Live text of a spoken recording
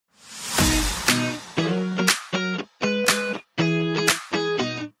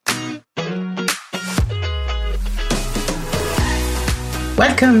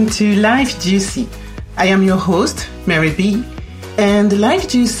welcome to Life Juicy. I am your host, Mary B, and Life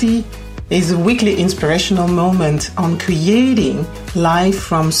Juicy is a weekly inspirational moment on creating life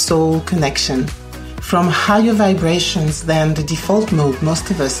from soul connection, from higher vibrations than the default mode most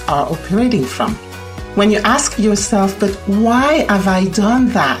of us are operating from. When you ask yourself, but why have I done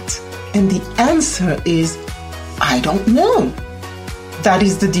that? And the answer is, I don't know. That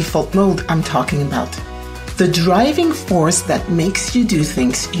is the default mode I'm talking about. The driving force that makes you do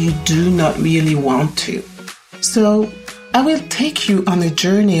things you do not really want to. So, I will take you on a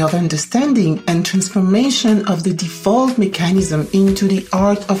journey of understanding and transformation of the default mechanism into the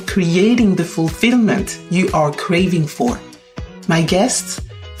art of creating the fulfillment you are craving for. My guests,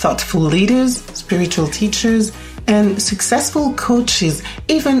 thoughtful leaders, spiritual teachers, and successful coaches,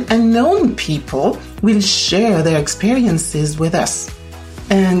 even unknown people, will share their experiences with us.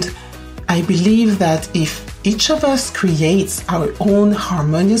 And I believe that if each of us creates our own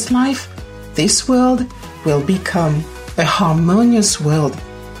harmonious life, this world will become a harmonious world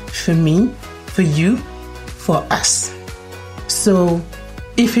for me, for you, for us. So,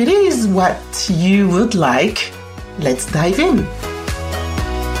 if it is what you would like, let's dive in.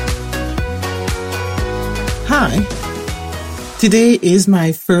 Hi. Today is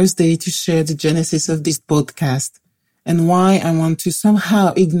my first day to share the genesis of this podcast and why I want to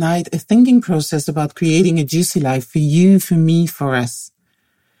somehow ignite a thinking process about creating a juicy life for you, for me, for us.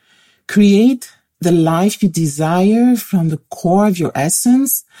 Create the life you desire from the core of your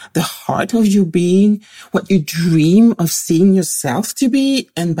essence, the heart of your being, what you dream of seeing yourself to be,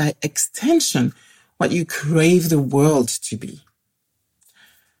 and by extension, what you crave the world to be.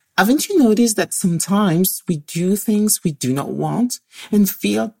 Haven't you noticed that sometimes we do things we do not want and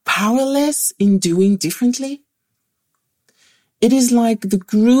feel powerless in doing differently? It is like the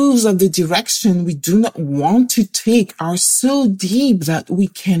grooves of the direction we do not want to take are so deep that we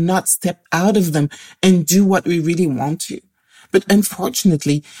cannot step out of them and do what we really want to. But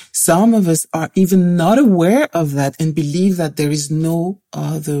unfortunately, some of us are even not aware of that and believe that there is no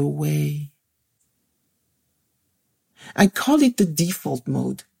other way. I call it the default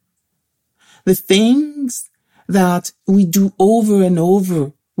mode. The things that we do over and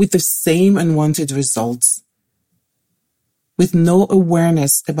over with the same unwanted results, with no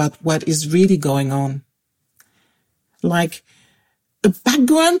awareness about what is really going on. Like a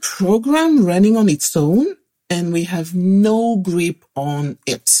background program running on its own, and we have no grip on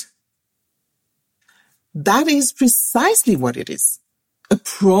it. That is precisely what it is. A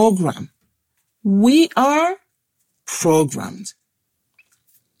program. We are programmed.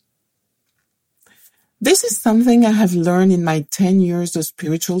 This is something I have learned in my 10 years of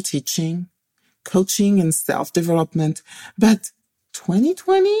spiritual teaching, coaching, and self-development. But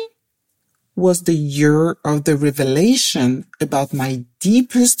 2020 was the year of the revelation about my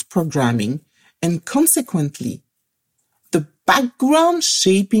deepest programming and consequently the background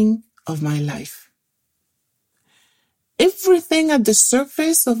shaping of my life. Everything at the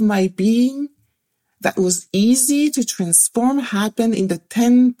surface of my being that was easy to transform happened in the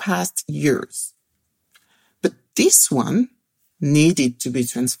 10 past years. But this one needed to be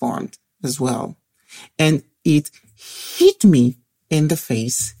transformed as well. And it hit me in the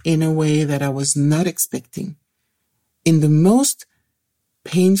face in a way that I was not expecting, in the most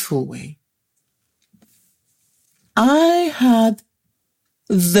painful way. I had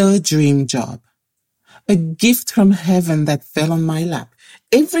the dream job, a gift from heaven that fell on my lap,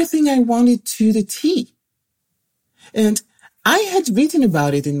 everything I wanted to the T. And I had written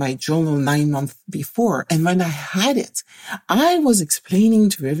about it in my journal 9 months before, and when I had it, I was explaining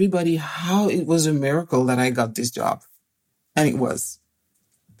to everybody how it was a miracle that I got this job. And it was.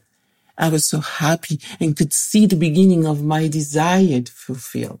 I was so happy and could see the beginning of my desire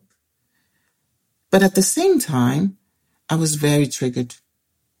fulfilled. But at the same time, I was very triggered.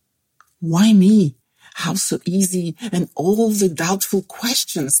 Why me? How so easy? And all the doubtful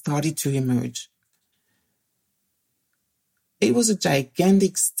questions started to emerge. It was a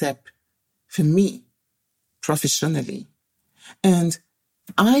gigantic step for me, professionally. And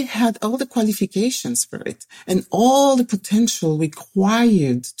I had all the qualifications for it and all the potential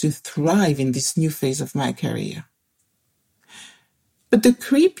required to thrive in this new phase of my career. But the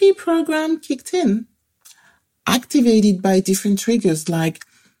creepy program kicked in, activated by different triggers like,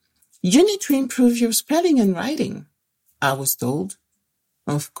 you need to improve your spelling and writing, I was told.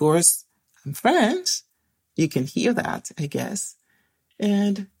 Of course, I'm French. You can hear that, I guess.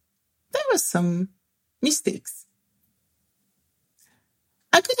 And there were some mistakes.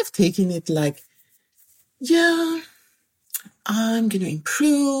 I could have taken it like, yeah, I'm going to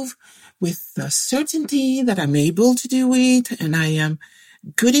improve with the certainty that I'm able to do it and I am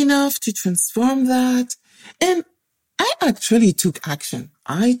good enough to transform that? And I actually took action.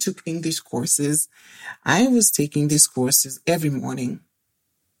 I took English courses. I was taking these courses every morning.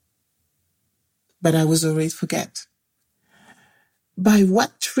 But I was always forget. By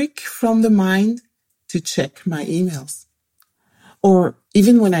what trick from the mind to check my emails? Or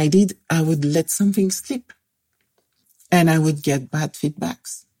even when I did, I would let something slip and I would get bad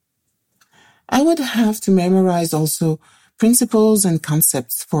feedbacks. I would have to memorize also principles and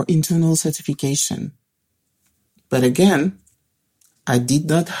concepts for internal certification. But again, I did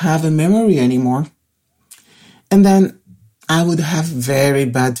not have a memory anymore. And then I would have very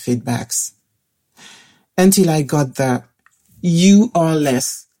bad feedbacks until I got the "you are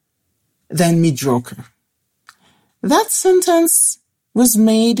less than mediocre." That sentence was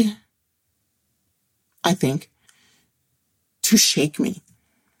made, I think, to shake me.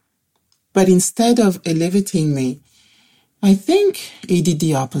 But instead of elevating me, I think it did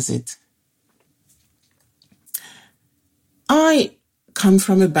the opposite. I come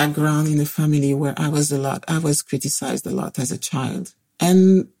from a background in a family where I was criticized a lot as a child.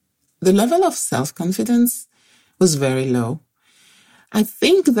 And the level of self-confidence was very low. I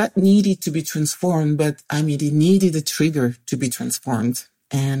think that needed to be transformed, but it needed a trigger to be transformed.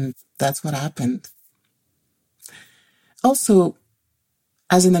 And that's what happened. Also,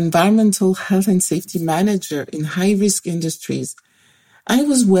 as an environmental health and safety manager in high-risk industries, I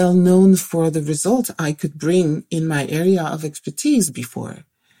was well known for the result I could bring in my area of expertise before.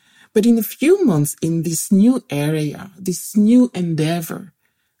 But in a few months in this new area, this new endeavor,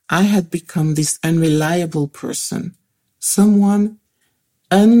 I had become this unreliable person, someone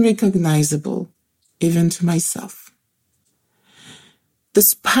unrecognizable even to myself. The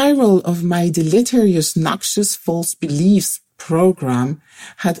spiral of my deleterious, noxious false beliefs program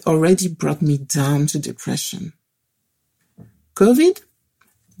had already brought me down to depression. COVID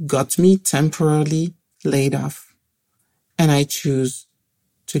got me temporarily laid off, and I choose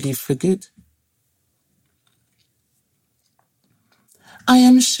to live for good. I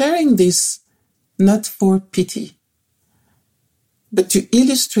am sharing this not for pity, but to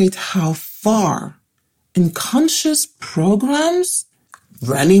illustrate how far unconscious programs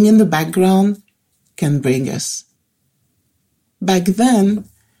running in the background can bring us. Back then,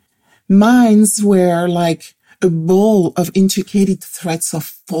 minds were like a ball of intricate threads of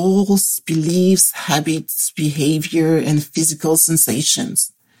false beliefs, habits, behavior, and physical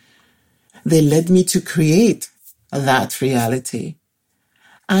sensations. They led me to create that reality.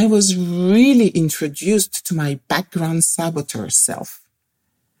 I was really introduced to my background saboteur self.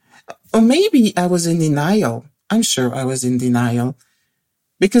 Or maybe I was in denial. I'm sure I was in denial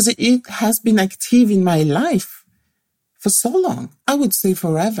because it has been active in my life for so long. I would say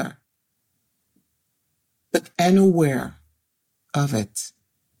forever. But unaware of it.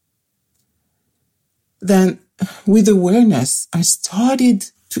 Then, with awareness, I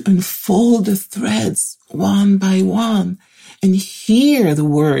started to unfold the threads one by one and hear the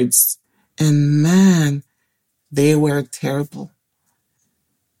words. And man, they were terrible.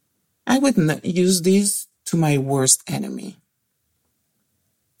 I would not use these to my worst enemy.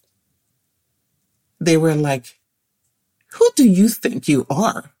 They were like, "Who do you think you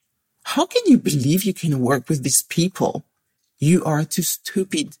are? How can you believe you can work with these people? You are too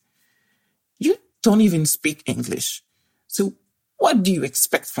stupid. You don't even speak English. So what do you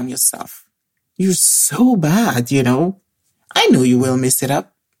expect from yourself? You're so bad, I know you will mess it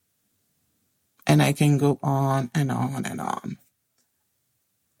up." And I can go on and on and on.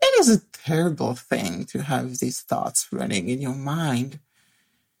 It is a terrible thing to have these thoughts running in your mind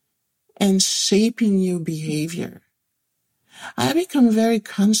and shaping your behavior. I become very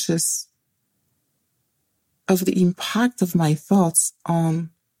conscious of the impact of my thoughts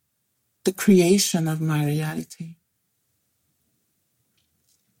on the creation of my reality.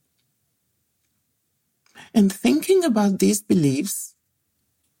 And thinking about these beliefs,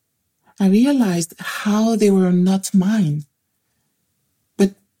 I realized how they were not mine,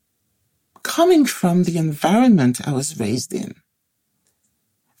 but coming from the environment I was raised in.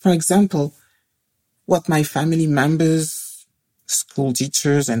 For example, what my family members, school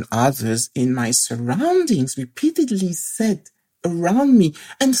teachers, and others in my surroundings repeatedly said around me,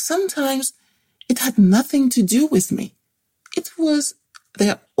 and sometimes it had nothing to do with me. It was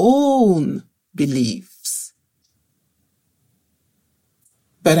their own beliefs.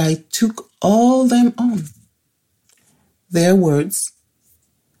 But I took all them on. Their words,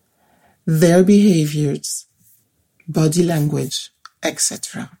 their behaviors, body language,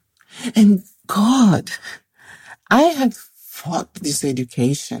 etc. And God, I had fought this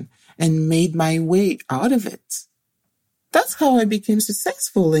education and made my way out of it. That's how I became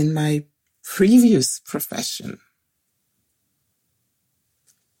successful in my previous profession.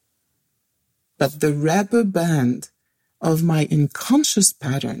 But the rubber band of my unconscious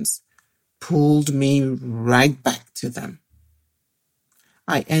patterns pulled me right back to them.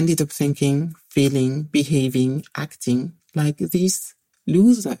 I ended up thinking, feeling, behaving, acting like this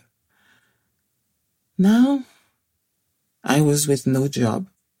loser. Now, I was with no job.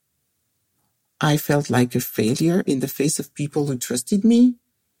 I felt like a failure in the face of people who trusted me.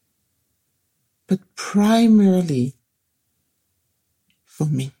 But primarily for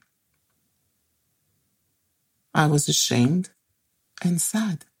me. I was ashamed and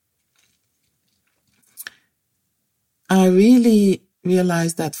sad. I really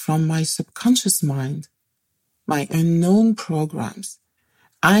realized that from my subconscious mind, my unknown programs,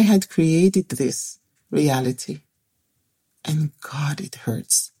 I had created this reality. And God, it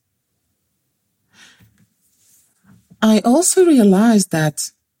hurts. I also realized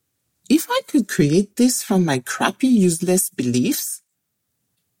that if I could create this from my crappy, useless beliefs,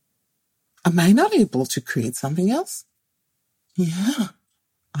 am I not able to create something else? Yeah,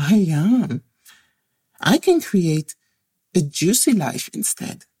 I am. I can create a juicy life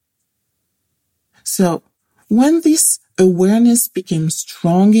instead. So when this awareness became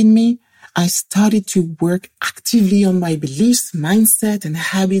strong in me, I started to work actively on my beliefs, mindset, and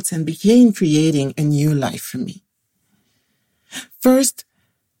habits and began creating a new life for me. First,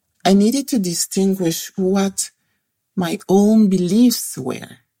 I needed to distinguish what my own beliefs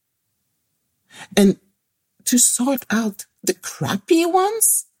were and to sort out the crappy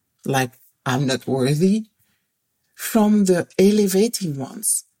ones, like I'm not worthy, from the elevating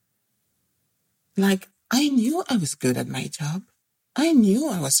ones. Like I knew I was good at my job. I knew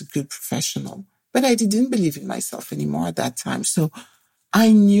I was a good professional, but I didn't believe in myself anymore at that time. So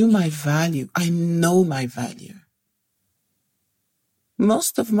I knew my value. I know my value.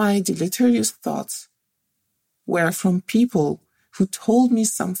 Most of my deleterious thoughts were from people who told me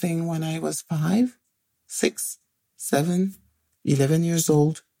something when I was 5, 6, 7, 11 years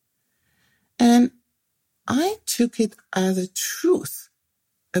old. And I took it as a truth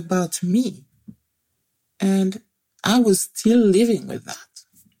about me. And I was still living with that.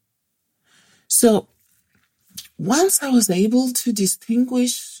 So once I was able to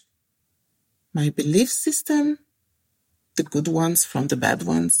distinguish my belief system, the good ones from the bad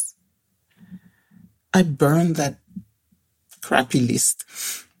ones, I burned that crappy list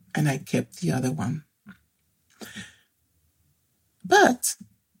and I kept the other one. But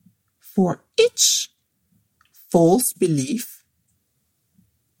for each false belief,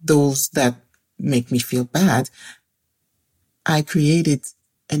 those that make me feel bad, I created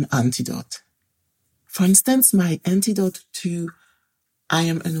an antidote. For instance, my antidote to I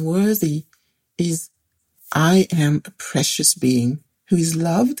am unworthy is I am a precious being who is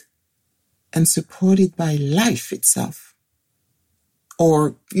loved and supported by life itself.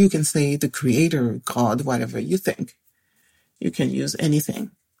 Or you can say the creator, God, whatever you think. You can use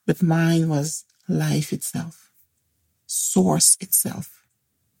anything. But mine was life itself, source itself.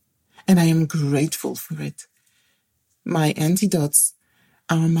 And I am grateful for it. My antidotes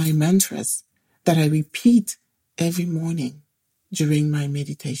are my mantras that I repeat every morning during my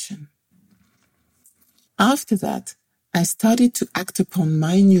meditation. After that, I started to act upon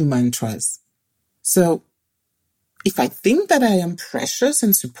my new mantras. So, if I think that I am precious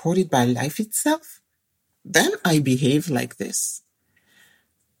and supported by life itself, then I behave like this.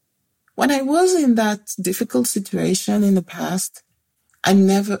 When I was in that difficult situation in the past, I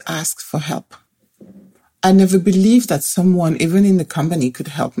never asked for help. I never believed that someone, even in the company, could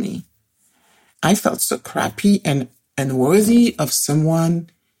help me. I felt so crappy and unworthy of someone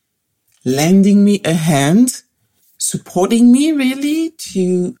lending me a hand, supporting me really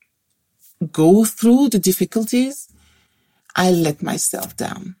to go through the difficulties. I let myself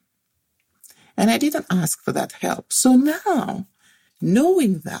down. And I didn't ask for that help. So now,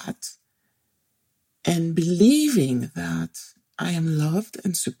 knowing that and believing that I am loved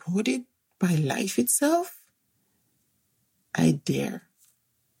and supported by life itself, I dare,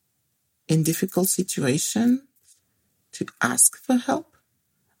 in difficult situations, to ask for help.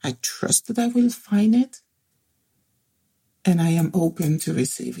 I trust that I will find it, and I am open to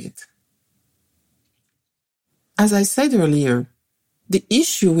receive it. As I said earlier, the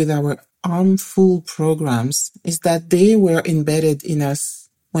issue with our harmful programs is that they were embedded in us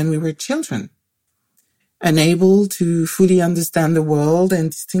when we were children, unable to fully understand the world and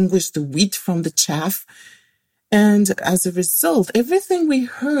distinguish the wheat from the chaff. And as a result, everything we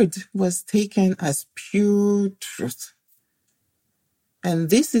heard was taken as pure truth. And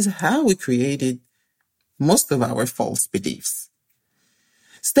this is how we created most of our false beliefs.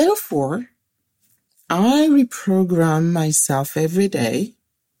 Therefore, I reprogram myself every day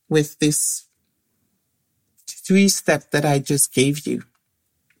with this 3 steps that I just gave you.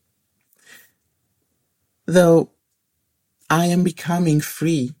 Though I am becoming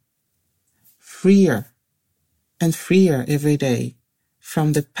freer and freer every day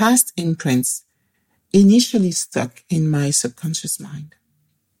from the past imprints initially stuck in my subconscious mind.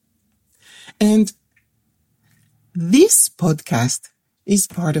 And this podcast is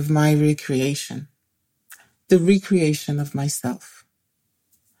part of my recreation, the recreation of myself.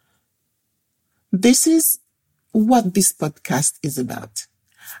 This is what this podcast is about.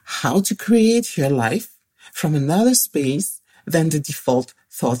 How to create your life from another space than the default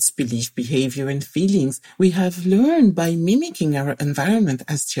thoughts, belief, behavior, and feelings we have learned by mimicking our environment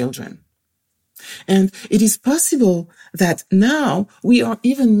as children. And it is possible that now we are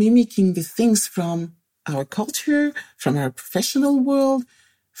even mimicking the things from our culture, from our professional world,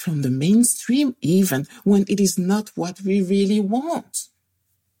 from the mainstream, even when it is not what we really want.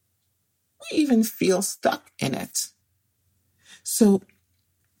 We even feel stuck in it. So,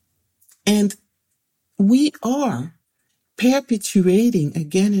 and we are perpetuating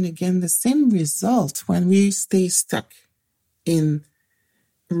again and again the same result when we stay stuck in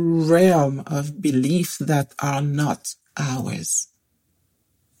realm of beliefs that are not ours.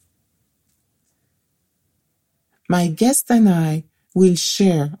 My guest and I will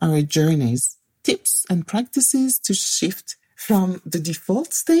share our journeys, tips and practices to shift from the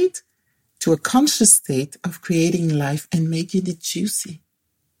default state to a conscious state of creating life and making it juicy.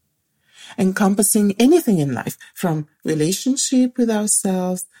 Encompassing anything in life, from relationship with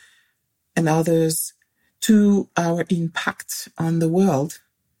ourselves and others to our impact on the world.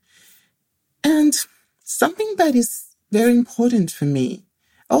 And something that is very important for me,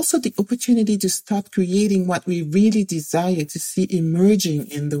 also the opportunity to start creating what we really desire to see emerging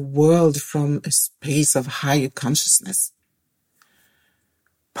in the world from a space of higher consciousness,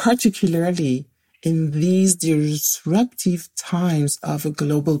 particularly in these disruptive times of a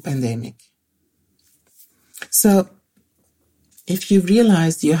global pandemic. So, if you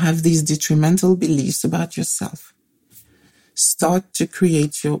realize you have these detrimental beliefs about yourself, start to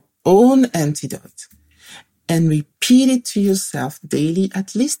create your own antidote and repeat it to yourself daily,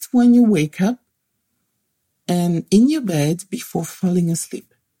 at least when you wake up and in your bed before falling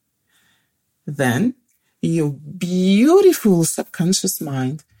asleep. Then, your beautiful subconscious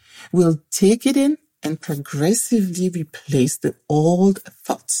mind will take it in and progressively replace the old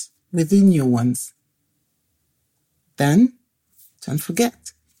thoughts with the new ones. Then, don't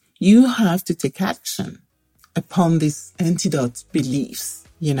forget, you have to take action upon these antidote beliefs,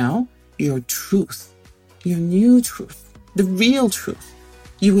 your truth, your new truth, the real truth.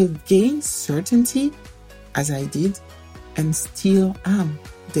 You will gain certainty, as I did, and still am,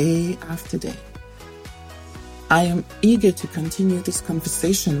 day after day. I am eager to continue this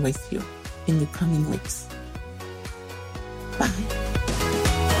conversation with you in the coming weeks. Bye.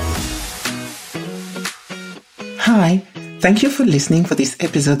 Hi, thank you for listening for this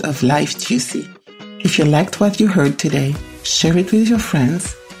episode of Life Juicy. If you liked what you heard today, share it with your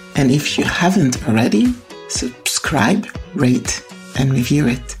friends. And if you haven't already, subscribe, rate, and review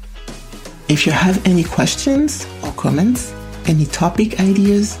it. If you have any questions or comments, any topic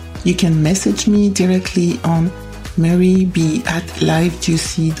ideas, you can message me directly on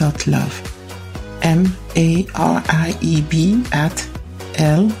maryb@lifejuicy.love. MARIEB@LIFEJUICY.LOVE.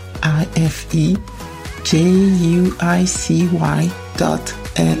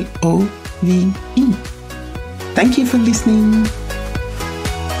 Thank you for listening.